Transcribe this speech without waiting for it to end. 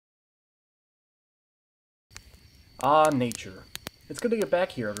Ah, nature. It's good to get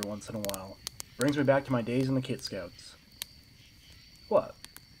back here every once in a while. Brings me back to my days in the Kit Scouts. What?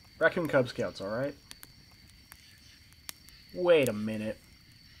 Raccoon Cub Scouts, alright? Wait a minute.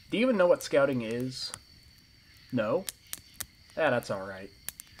 Do you even know what scouting is? No? That's alright.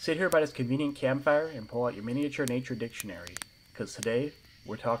 Sit here by this convenient campfire and pull out your miniature nature dictionary, because today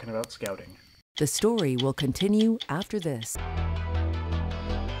we're talking about scouting. The story will continue after this.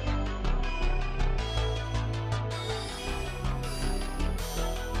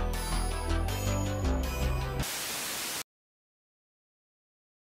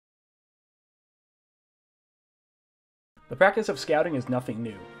 The practice of scouting is nothing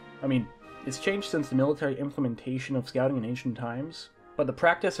new. I mean, it's changed since the military implementation of scouting in ancient times, but the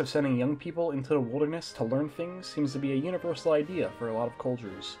practice of sending young people into the wilderness to learn things seems to be a universal idea for a lot of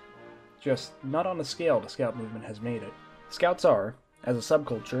cultures. Just not on the scale the scout movement has made it. Scouts are, as a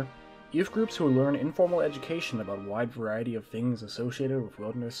subculture, youth groups who learn informal education about a wide variety of things associated with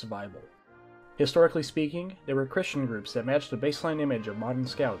wilderness survival. Historically speaking, there were Christian groups that matched the baseline image of modern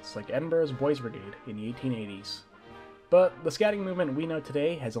scouts like Edinburgh's Boys Brigade in the 1880s. But the scouting movement we know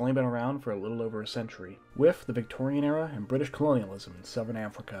today has only been around for a little over a century, with the Victorian era and British colonialism in southern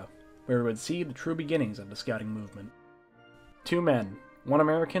Africa, where we would see the true beginnings of the scouting movement. Two men, one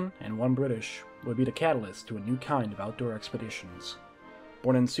American and one British, would be the catalyst to a new kind of outdoor expeditions.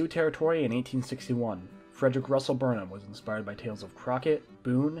 Born in Sioux Territory in 1861, Frederick Russell Burnham was inspired by tales of Crockett,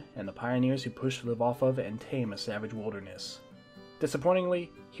 Boone, and the pioneers who pushed to live off of and tame a savage wilderness. Disappointingly,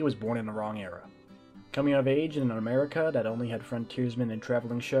 he was born in the wrong era. Coming of age in an America that only had frontiersmen and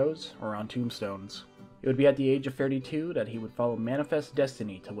traveling shows, or on tombstones. It would be at the age of 32 that he would follow manifest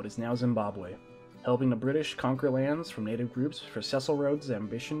destiny to what is now Zimbabwe, helping the British conquer lands from native groups for Cecil Rhodes'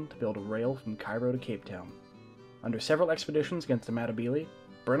 ambition to build a rail from Cairo to Cape Town. Under several expeditions against the Matabele,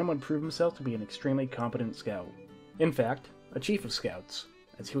 Burnham would prove himself to be an extremely competent scout. In fact, a chief of scouts,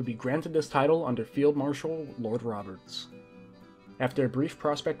 as he would be granted this title under Field Marshal Lord Roberts. After a brief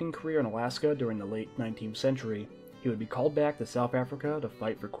prospecting career in Alaska during the late 19th century, he would be called back to South Africa to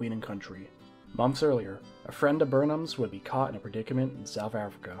fight for Queen and Country. Months earlier, a friend of Burnham's would be caught in a predicament in South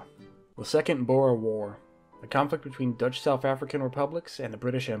Africa. The Second Boer War, a conflict between Dutch South African republics and the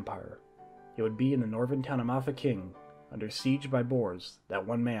British Empire. It would be in the northern town of Mafeking, under siege by Boers, that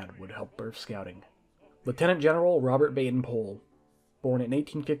one man would help birth scouting. Lieutenant General Robert Baden-Powell, born in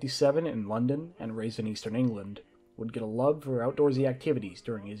 1857 in London and raised in eastern England, would get a love for outdoorsy activities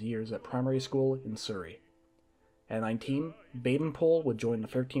during his years at primary school in Surrey. At 19, Baden-Powell would join the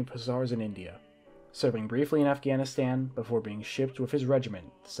 13th Hussars in India, serving briefly in Afghanistan before being shipped with his regiment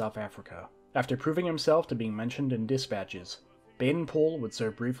to South Africa. After proving himself to being mentioned in dispatches, Baden-Powell would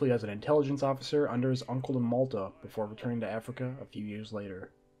serve briefly as an intelligence officer under his uncle in Malta before returning to Africa a few years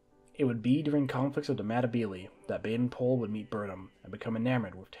later. It would be during conflicts of the Matabele that Baden-Powell would meet Burnham and become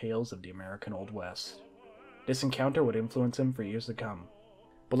enamored with tales of the American Old West. This encounter would influence him for years to come.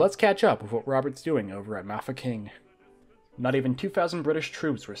 But let's catch up with what Robert's doing over at Mafeking. Not even 2,000 British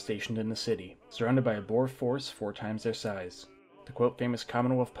troops were stationed in the city, surrounded by a Boer force 4 times their size. To quote famous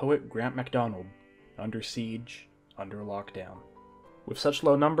Commonwealth poet Grant MacDonald, under siege, under lockdown. With such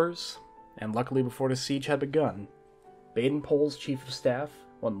low numbers, and luckily before the siege had begun, Baden-Powell's chief of staff,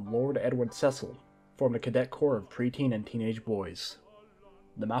 one Lord Edward Cecil, formed a cadet corps of preteen and teenage boys.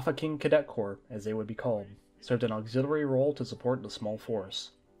 The Mafeking Cadet Corps, as they would be called, served an auxiliary role to support the small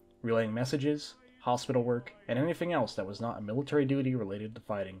force, relaying messages, hospital work, and anything else that was not a military duty related to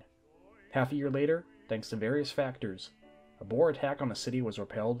fighting. Half a year later, thanks to various factors, a Boer attack on the city was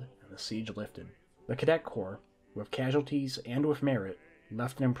repelled and the siege lifted. The Cadet Corps, with casualties and with merit,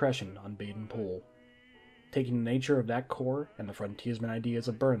 left an impression on Baden-Powell. Taking the nature of that corps and the frontiersman ideas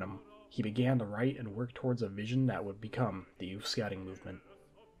of Burnham, he began to write and work towards a vision that would become the youth scouting movement.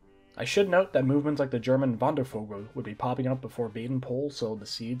 I should note that movements like the German Wandervogel would be popping up before Baden-Powell sowed the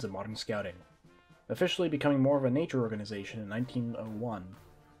seeds of modern scouting. Officially becoming more of a nature organization in 1901,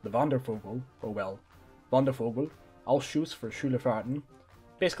 the Wandervogel, Wandervogel, Ausschuss für Schülerfahrten,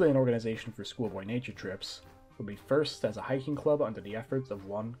 basically an organization for schoolboy nature trips, would be first as a hiking club under the efforts of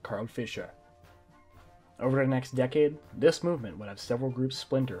one Karl Fischer. Over the next decade, this movement would have several groups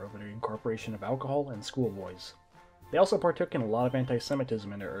splinter over the incorporation of alcohol and schoolboys. They also partook in a lot of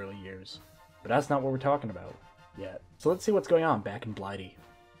anti-Semitism in their early years, but that's not what we're talking about yet. So let's see what's going on back in Blighty.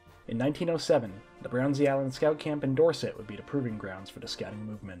 In 1907, the Brownsea Island Scout Camp in Dorset would be the proving grounds for the scouting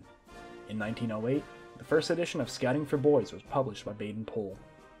movement. In 1908, the first edition of Scouting for Boys was published by Baden-Powell.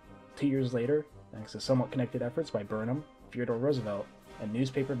 2 years later, thanks to somewhat connected efforts by Burnham, Theodore Roosevelt, and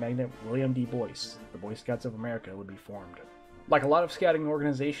newspaper magnate William D. Boyce, the Boy Scouts of America would be formed. Like a lot of scouting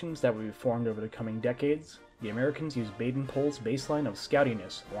organizations that would be formed over the coming decades, the Americans used Baden-Powell's baseline of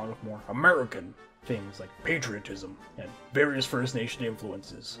scoutiness along with more American things like patriotism and various First Nation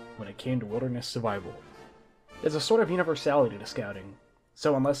influences when it came to wilderness survival. There's a sort of universality to scouting,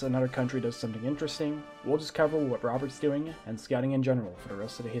 so unless another country does something interesting, we'll just cover what Robert's doing and scouting in general for the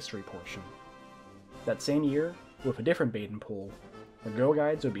rest of the history portion. That same year, with a different Baden-Powell, the Girl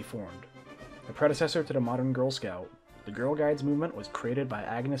Guides would be formed. The predecessor to the modern Girl Scout, the Girl Guides movement was created by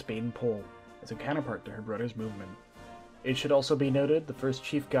Agnes Baden-Powell as a counterpart to her brother's movement. It should also be noted the first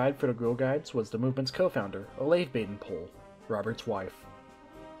chief guide for the Girl Guides was the movement's co-founder, Olayde Baden-Powell, Robert's wife.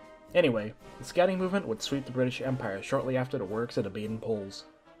 Anyway, the scouting movement would sweep the British Empire shortly after the works of the Baden-Powells.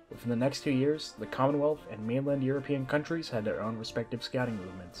 Within the next 2 years, the Commonwealth and mainland European countries had their own respective scouting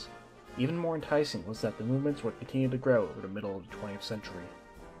movements. Even more enticing was that the movements would continue to grow over the middle of the 20th century.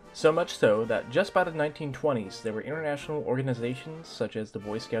 So much so that just by the 1920s there were international organizations such as the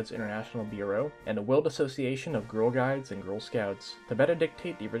Boy Scouts International Bureau and the World Association of Girl Guides and Girl Scouts to better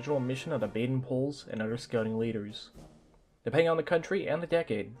dictate the original mission of the Baden-Powells and other scouting leaders. Depending on the country and the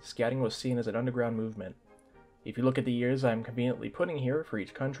decade, scouting was seen as an underground movement. If you look at the years I am conveniently putting here for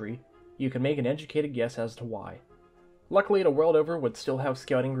each country, you can make an educated guess as to why. Luckily, the world over would still have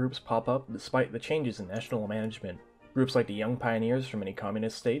scouting groups pop up despite the changes in national management. Groups like the Young Pioneers from many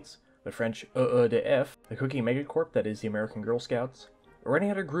communist states, the French EEDF, the Cookie Megacorp that is the American Girl Scouts, or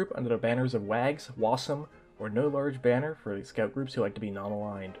any other group under the banners of WAGS, WASM, or no large banner for the scout groups who like to be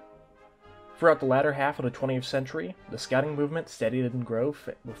non-aligned. Throughout the latter half of the 20th century, the scouting movement steadied in growth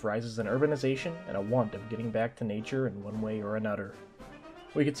with rises in urbanization and a want of getting back to nature in one way or another.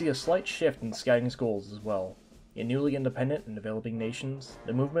 We could see a slight shift in scouting's goals as well. In newly independent and developing nations,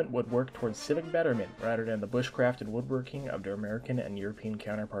 the movement would work towards civic betterment rather than the bushcrafted woodworking of their American and European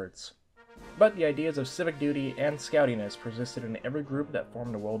counterparts. But the ideas of civic duty and scoutiness persisted in every group that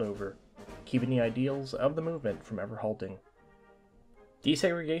formed the world over, keeping the ideals of the movement from ever halting.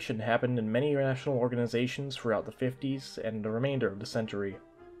 Desegregation happened in many national organizations throughout the 50s and the remainder of the century.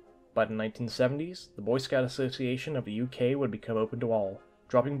 By the 1970s, the Boy Scout Association of the UK would become open to all,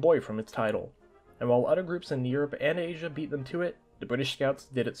 dropping boy from its title. And while other groups in Europe and Asia beat them to it, the British Scouts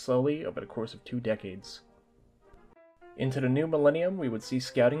did it slowly over the course of 2 decades. Into the new millennium, we would see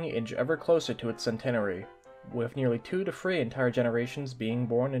scouting inch ever closer to its centenary, with nearly 2 to 3 entire generations being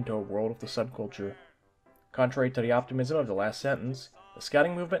born into a world of the subculture. Contrary to the optimism of the last sentence, the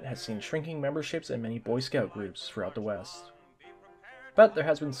scouting movement has seen shrinking memberships in many Boy Scout groups throughout the West. But there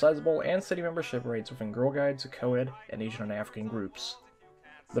has been sizable and steady membership rates within Girl Guides, Co-ed, and Asian and African groups.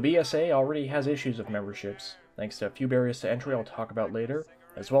 The BSA already has issues of memberships, thanks to a few barriers to entry I'll talk about later,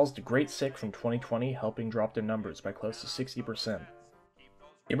 as well as the Great Sick from 2020 helping drop their numbers by close to 60%.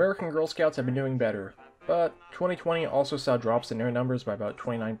 The American Girl Scouts have been doing better, but 2020 also saw drops in their numbers by about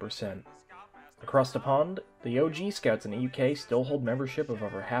 29%. Across the pond, the OG Scouts in the UK still hold membership of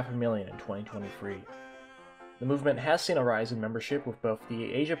over 500,000 in 2023. The movement has seen a rise in membership with both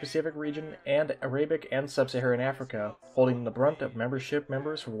the Asia-Pacific region and Arabic and Sub-Saharan Africa holding the brunt of membership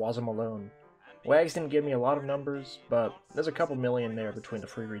members for WASM alone. WAGS didn't give me a lot of numbers, but there's a couple million there between the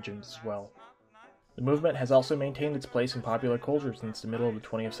 3 regions as well. The movement has also maintained its place in popular culture since the middle of the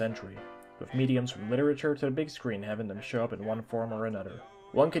 20th century, with mediums from literature to the big screen having them show up in one form or another.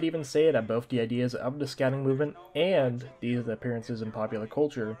 One could even say that both the ideas of the scouting movement and these appearances in popular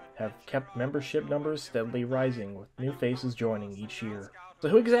culture have kept membership numbers steadily rising, with new faces joining each year. So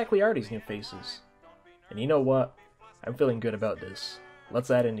who exactly are these new faces? And you know what? I'm feeling good about this.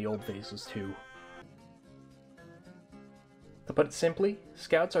 Let's add in the old faces too. To put it simply,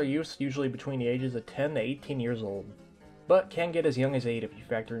 scouts are youths usually between the ages of 10 to 18 years old, but can get as young as 8 if you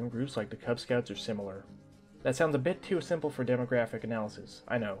factor in groups like the Cub Scouts or similar. That sounds a bit too simple for demographic analysis,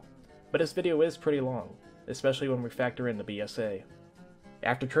 I know, but this video is pretty long, especially when we factor in the BSA.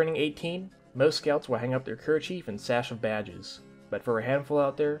 After turning 18, most scouts will hang up their kerchief and sash of badges, but for a handful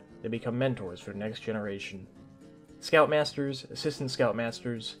out there, they become mentors for the next generation. Scoutmasters, assistant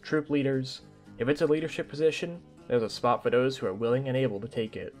scoutmasters, troop leaders, if it's a leadership position, there's a spot for those who are willing and able to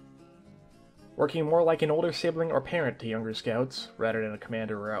take it. Working more like an older sibling or parent to younger scouts, rather than a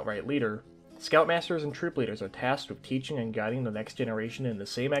commander or outright leader, Scoutmasters and troop leaders are tasked with teaching and guiding the next generation in the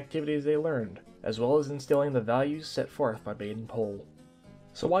same activities they learned, as well as instilling the values set forth by Baden-Powell.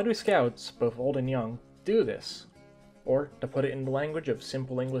 So why do scouts, both old and young, do this? Or, to put it in the language of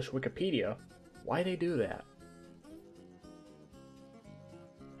simple English Wikipedia, why they do that?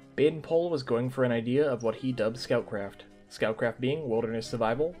 Baden-Powell was going for an idea of what he dubbed Scoutcraft. Scoutcraft being wilderness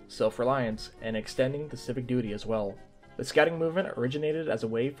survival, self-reliance, and extending to civic duty as well. The Scouting movement originated as a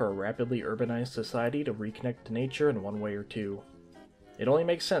way for a rapidly urbanized society to reconnect to nature in one way or two. It only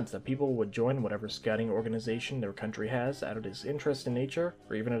makes sense that people would join whatever scouting organization their country has out of its interest in nature,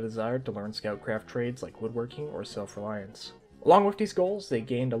 or even a desire to learn scoutcraft trades like woodworking or self-reliance. Along with these goals, they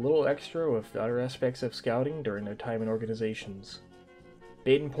gained a little extra with other aspects of scouting during their time in organizations.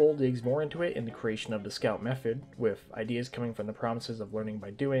 Baden-Powell digs more into it in the creation of the Scout method, with ideas coming from the promises of learning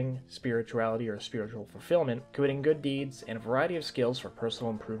by doing, spirituality or spiritual fulfillment, committing good deeds, and a variety of skills for personal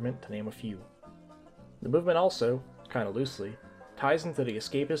improvement, to name a few. The movement also, kinda loosely, ties into the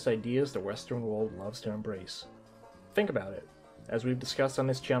escapist ideas the Western world loves to embrace. Think about it. As we've discussed on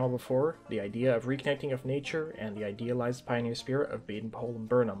this channel before, the idea of reconnecting with nature and the idealized pioneer spirit of Baden-Powell and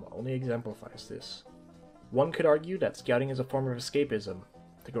Burnham only exemplifies this. One could argue that scouting is a form of escapism,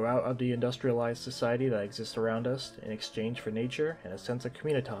 to go out of the industrialized society that exists around us in exchange for nature and a sense of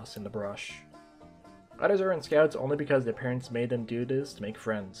communitas in the brush. Others are in scouts only because their parents made them do this to make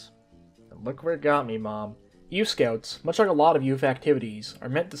friends. And look where it got me, Mom. Youth Scouts, much like a lot of youth activities, are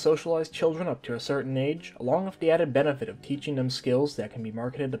meant to socialize children up to a certain age, along with the added benefit of teaching them skills that can be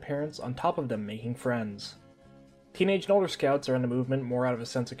marketed to parents on top of them making friends. Teenage and older Scouts are in the movement more out of a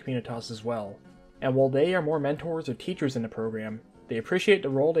sense of communitas as well, and while they are more mentors or teachers in the program, they appreciate the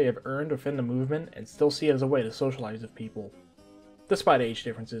role they have earned within the movement and still see it as a way to socialize with people, despite age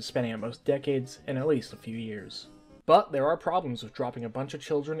differences spanning at most decades and at least a few years. But there are problems with dropping a bunch of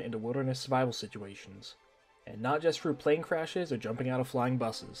children into wilderness survival situations. And not just through plane crashes or jumping out of flying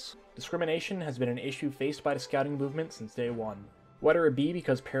buses. Discrimination has been an issue faced by the scouting movement since day one. Whether it be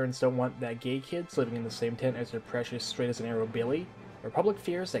because parents don't want that gay kids living in the same tent as their precious straight-as-an-arrow Billy, or public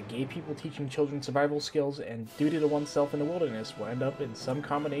fears that gay people teaching children survival skills and duty to oneself in the wilderness will end up in some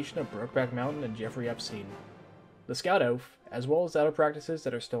combination of Brokeback Mountain and Jeffrey Epstein. The Scout Oath, as well as other practices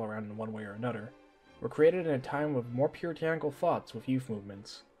that are still around in one way or another, were created in a time of more puritanical thoughts with youth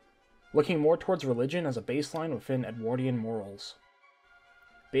movements, looking more towards religion as a baseline within Edwardian morals.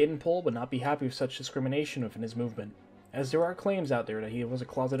 Baden-Powell would not be happy with such discrimination within his movement, as there are claims out there that he was a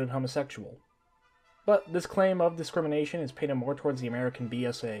closeted homosexual. But this claim of discrimination is painted more towards the American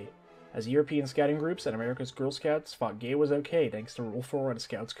BSA, as European scouting groups and America's Girl Scouts thought gay was okay thanks to Rule 4 of the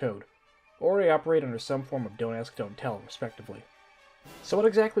Scouts Code, or they operate under some form of don't ask, don't tell, respectively. So what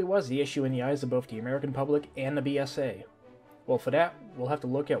exactly was the issue in the eyes of both the American public and the BSA? Well, for that, we'll have to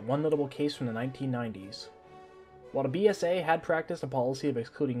look at one notable case from the 1990s. While the BSA had practiced a policy of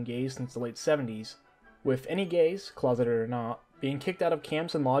excluding gays since the late 70s, with any gays, closeted or not, being kicked out of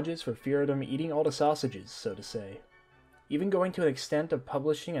camps and lodges for fear of them eating all the sausages, so to say. Even going to an extent of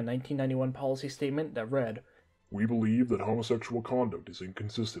publishing a 1991 policy statement that read, "We believe that homosexual conduct is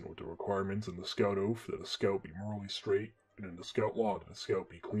inconsistent with the requirements in the Scout Oath that a Scout be morally straight, and in the Scout Law that a Scout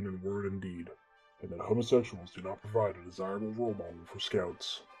be clean in word and deed, and that homosexuals do not provide a desirable role model for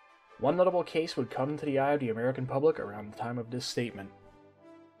Scouts." One notable case would come to the eye of the American public around the time of this statement.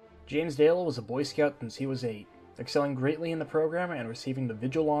 James Dale was a Boy Scout since he was 8, excelling greatly in the program and receiving the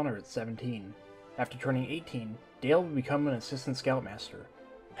Vigil Honor at 17. After turning 18, Dale would become an assistant scoutmaster.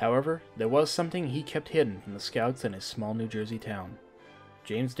 However, there was something he kept hidden from the Scouts in his small New Jersey town.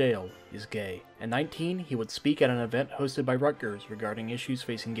 James Dale is gay. At 19, he would speak at an event hosted by Rutgers regarding issues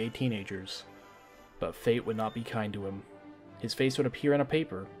facing gay teenagers. But fate would not be kind to him. His face would appear in a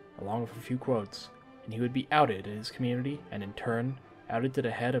paper, along with a few quotes, and he would be outed in his community and in turn, outed to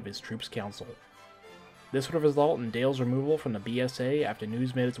the head of his troop's council. This would result in Dale's removal from the BSA after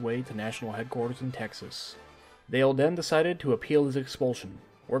news made its way to national headquarters in Texas. Dale then decided to appeal his expulsion,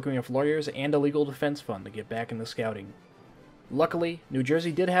 working with lawyers and a legal defense fund to get back into scouting. Luckily, New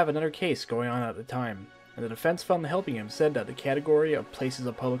Jersey did have another case going on at the time, and the defense fund helping him said that the category of places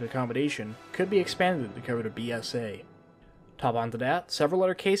of public accommodation could be expanded to cover the BSA. Top onto that, several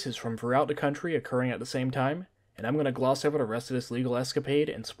other cases from throughout the country occurring at the same time, and I'm going to gloss over the rest of this legal escapade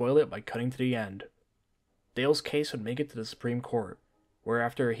and spoil it by cutting to the end. Dale's case would make it to the Supreme Court, where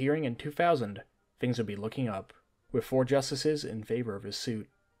after a hearing in 2000, things would be looking up, with 4 justices in favor of his suit.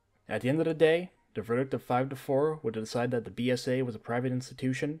 At the end of the day, the verdict of 5-4 would decide that the BSA was a private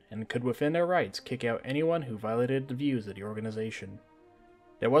institution and could within their rights kick out anyone who violated the views of the organization.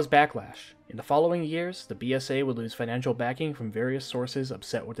 There was backlash. In the following years, the BSA would lose financial backing from various sources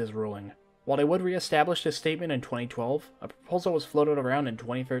upset with this ruling. While they would re-establish this statement in 2012, a proposal was floated around in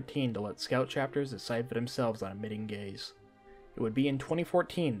 2013 to let Scout chapters decide for themselves on admitting gays. It would be in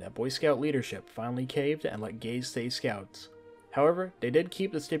 2014 that Boy Scout leadership finally caved and let gays stay Scouts. However, they did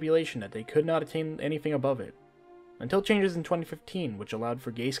keep the stipulation that they could not attain anything above it, until changes in 2015 which allowed for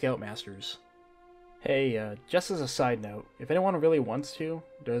gay Scoutmasters. Hey, just as a side note, if anyone really wants to,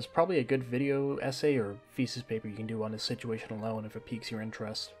 there's probably a good video essay or thesis paper you can do on this situation alone if it piques your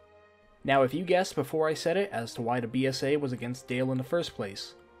interest. Now, if you guessed before I said it as to why the BSA was against Dale in the first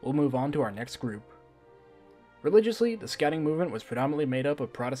place, we'll move on to our next group. Religiously, the Scouting movement was predominantly made up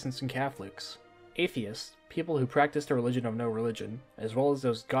of Protestants and Catholics. Atheists, people who practiced a religion of no religion, as well as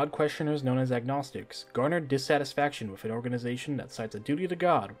those God questioners known as agnostics, garnered dissatisfaction with an organization that cites a duty to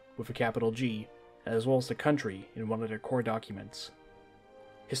God, with a capital G, as well as the country in one of their core documents.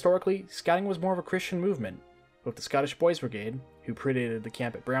 Historically, Scouting was more of a Christian movement, with the Scottish Boys Brigade, who predated the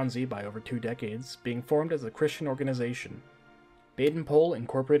camp at Brownsea by over 2 decades, being formed as a Christian organization. Baden-Powell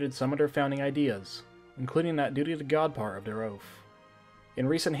incorporated some of their founding ideas, including that duty to God part of their oath. In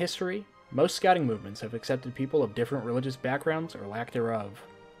recent history, most Scouting movements have accepted people of different religious backgrounds or lack thereof.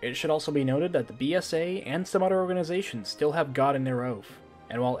 It should also be noted that the BSA and some other organizations still have God in their oath,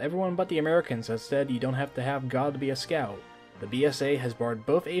 and while everyone but the Americans has said you don't have to have God to be a scout, the BSA has barred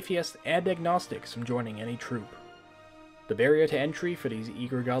both atheists and agnostics from joining any troop. The barrier to entry for these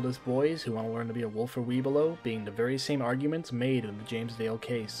eager godless boys who want to learn to be a wolf or weebelo being the very same arguments made in the James Dale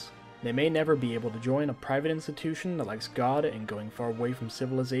case. They may never be able to join a private institution that likes God and going far away from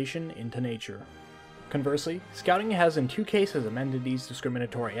civilization into nature. Conversely, Scouting has in 2 cases amended these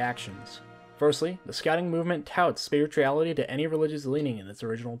discriminatory actions. Firstly, the Scouting movement touts spirituality to any religious leaning in its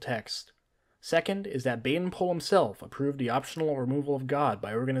original text. Second is that Baden-Powell himself approved the optional removal of God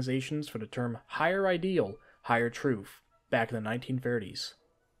by organizations for the term higher ideal, higher truth, back in the 1930s.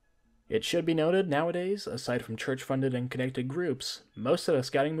 It should be noted nowadays, aside from church-funded and connected groups, most of the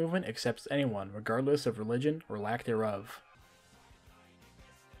Scouting movement accepts anyone, regardless of religion or lack thereof.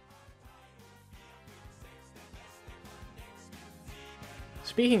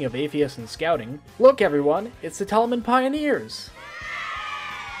 Speaking of atheists and Scouting, look everyone, it's the Taliban Pioneers!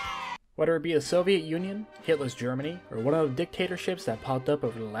 Whether it be the Soviet Union, Hitler's Germany, or one of the dictatorships that popped up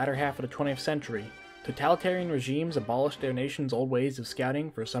over the latter half of the 20th century, totalitarian regimes abolished their nation's old ways of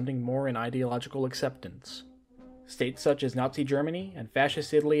Scouting for something more in ideological acceptance. States such as Nazi Germany and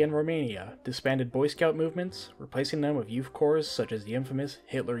Fascist Italy and Romania disbanded Boy Scout movements, replacing them with youth corps such as the infamous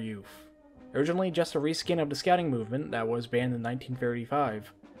Hitler Youth. Originally just a reskin of the Scouting movement that was banned in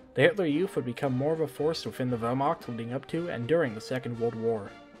 1935, the Hitler Youth would become more of a force within the Wehrmacht leading up to and during the Second World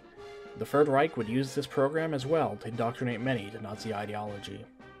War. The Third Reich would use this program as well to indoctrinate many to Nazi ideology,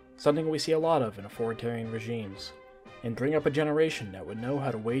 something we see a lot of in authoritarian regimes, and bring up a generation that would know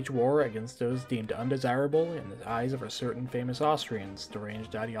how to wage war against those deemed undesirable in the eyes of a certain famous Austrian's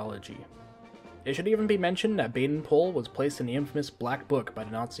deranged ideology. It should even be mentioned that Baden-Powell was placed in the infamous Black Book by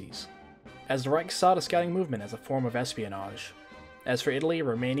the Nazis, as the Reich saw the Scouting movement as a form of espionage. As for Italy,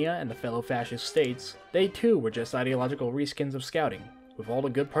 Romania, and the fellow fascist states, they too were just ideological reskins of Scouting, with all the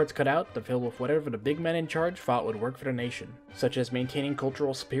good parts cut out to fill with whatever the big men in charge thought would work for the nation, such as maintaining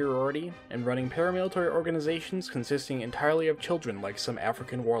cultural superiority and running paramilitary organizations consisting entirely of children like some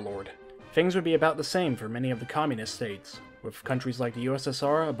African warlord. Things would be about the same for many of the communist states, with countries like the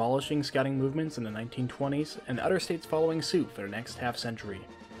USSR abolishing Scouting movements in the 1920s and other states following suit for the next half-century,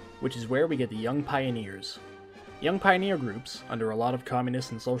 which is where we get the Young Pioneers. Young pioneer groups, under a lot of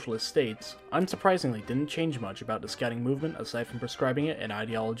communist and socialist states, unsurprisingly didn't change much about the Scouting movement aside from prescribing it an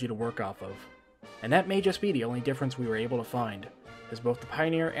ideology to work off of. And that may just be the only difference we were able to find, as both the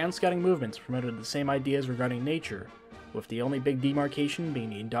pioneer and Scouting movements promoted the same ideas regarding nature, with the only big demarcation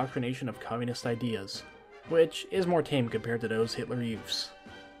being the indoctrination of communist ideas, which is more tame compared to those Hitler Youths.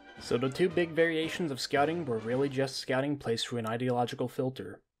 So the 2 big variations of Scouting were really just Scouting placed through an ideological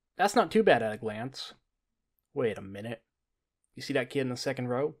filter. That's not too bad at a glance. Wait a minute. You see that kid in the second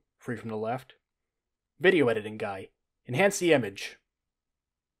row? Free from the left? Video editing guy. Enhance the image.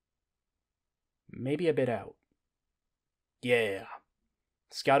 Maybe a bit out. Yeah.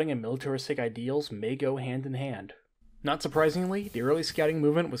 Scouting and militaristic ideals may go hand in hand. Not surprisingly, the early Scouting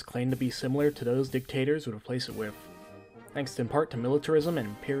movement was claimed to be similar to those dictators would replace it with, thanks in part to militarism and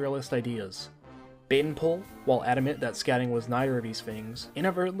imperialist ideas. Baden-Powell, while adamant that Scouting was neither of these things,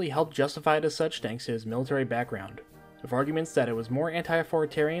 inadvertently helped justify it as such thanks to his military background, with arguments that it was more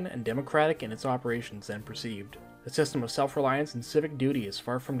anti-authoritarian and democratic in its operations than perceived. A system of self-reliance and civic duty is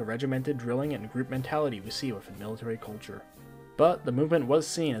far from the regimented drilling and group mentality we see within military culture. But the movement was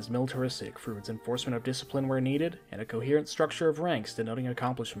seen as militaristic through its enforcement of discipline where needed and a coherent structure of ranks denoting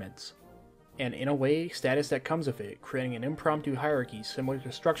accomplishments, and in a way, status that comes with it, creating an impromptu hierarchy similar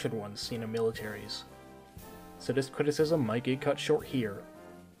to structured ones seen in militaries. So this criticism might get cut short here.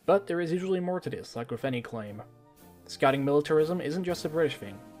 But there is usually more to this, like with any claim. Scouting militarism isn't just a British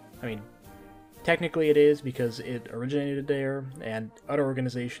thing. I mean, Technically it is because it originated there, and other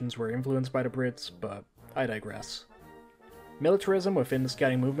organizations were influenced by the Brits, but I digress. Militarism within the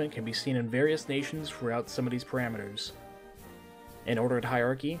Scouting movement can be seen in various nations throughout some of these parameters. An ordered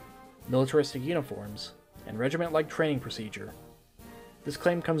hierarchy, militaristic uniforms, and regiment-like training procedure. This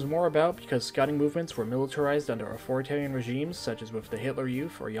claim comes more about because Scouting movements were militarized under authoritarian regimes such as with the Hitler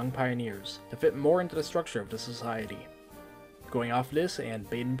Youth or Young Pioneers, to fit more into the structure of the society. Going off this and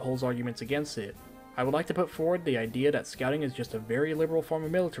Baden-Powell's arguments against it, I would like to put forward the idea that Scouting is just a very liberal form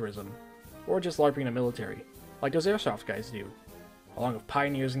of militarism, or just LARPing the military, like those airsoft guys do, along with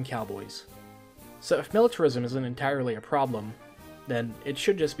pioneers and cowboys. So if militarism isn't entirely a problem, then it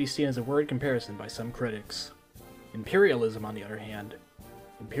should just be seen as a word comparison by some critics. Imperialism, on the other hand,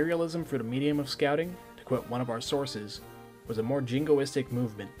 imperialism through the medium of Scouting, to quote one of our sources, was a more jingoistic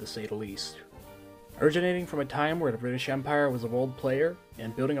movement, to say the least. Originating from a time where the British Empire was a world player,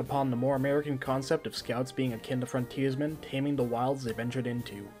 and building upon the more American concept of Scouts being akin to frontiersmen taming the wilds they ventured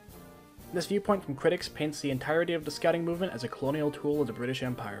into. This viewpoint from critics paints the entirety of the Scouting movement as a colonial tool of the British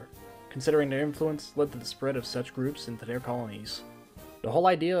Empire, considering their influence led to the spread of such groups into their colonies. The whole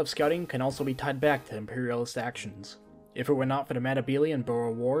idea of Scouting can also be tied back to imperialist actions. If it were not for the Matabele and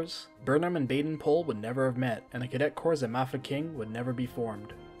Boer Wars, Burnham and Baden-Powell would never have met, and the cadet corps at Mafeking King would never be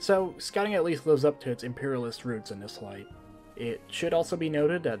formed. So, Scouting at least lives up to its imperialist roots in this light. It should also be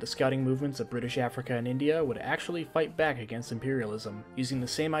noted that the Scouting movements of British Africa and India would actually fight back against imperialism, using the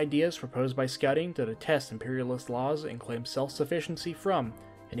same ideas proposed by Scouting to detest imperialist laws and claim self-sufficiency from,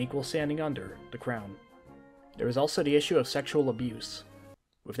 and equal standing under, the crown. There is also the issue of sexual abuse.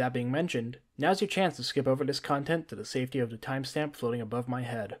 With that being mentioned, now's your chance to skip over this content to the safety of the timestamp floating above my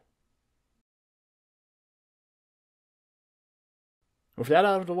head. With that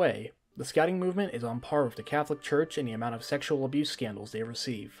out of the way, the Scouting movement is on par with the Catholic Church in the amount of sexual abuse scandals they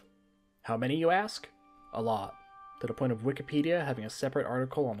receive. How many, you ask? A lot, to the point of Wikipedia having a separate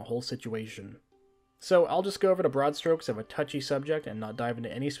article on the whole situation. So I'll just go over the broad strokes of a touchy subject and not dive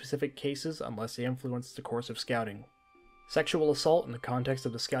into any specific cases unless they influence the course of Scouting. Sexual assault in the context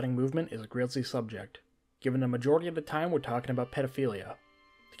of the Scouting movement is a grisly subject, given the majority of the time we're talking about pedophilia.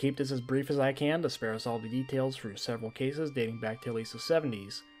 To keep this as brief as I can to spare us all the details through several cases dating back to at least the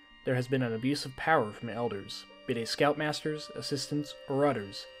 70s, there has been an abuse of power from elders, be they scoutmasters, assistants, or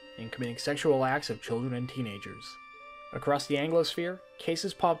others, in committing sexual acts of children and teenagers. Across the Anglosphere,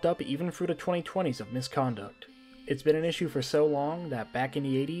 cases popped up even through the 2020s of misconduct. It's been an issue for so long that back in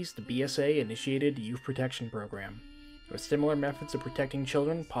the 80s, the BSA initiated the Youth Protection Program, with similar methods of protecting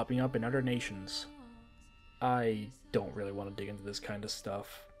children popping up in other nations. I don't really want to dig into this kind of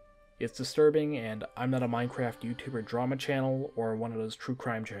stuff. It's disturbing, and I'm not a Minecraft YouTuber drama channel or one of those true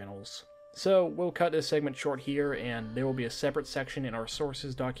crime channels. So we'll cut this segment short here, and there will be a separate section in our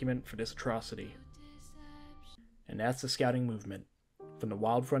sources document for this atrocity. And that's the Scouting movement, from the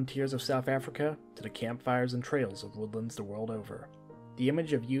wild frontiers of South Africa to the campfires and trails of woodlands the world over. The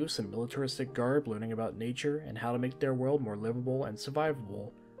image of youths in militaristic garb learning about nature and how to make their world more livable and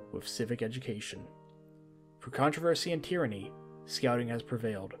survivable with civic education. Through controversy and tyranny, Scouting has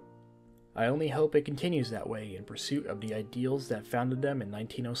prevailed. I only hope it continues that way in pursuit of the ideals that founded them in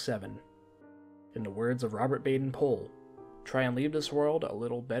 1907. In the words of Robert Baden-Powell, try and leave this world a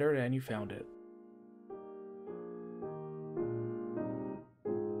little better than you found it.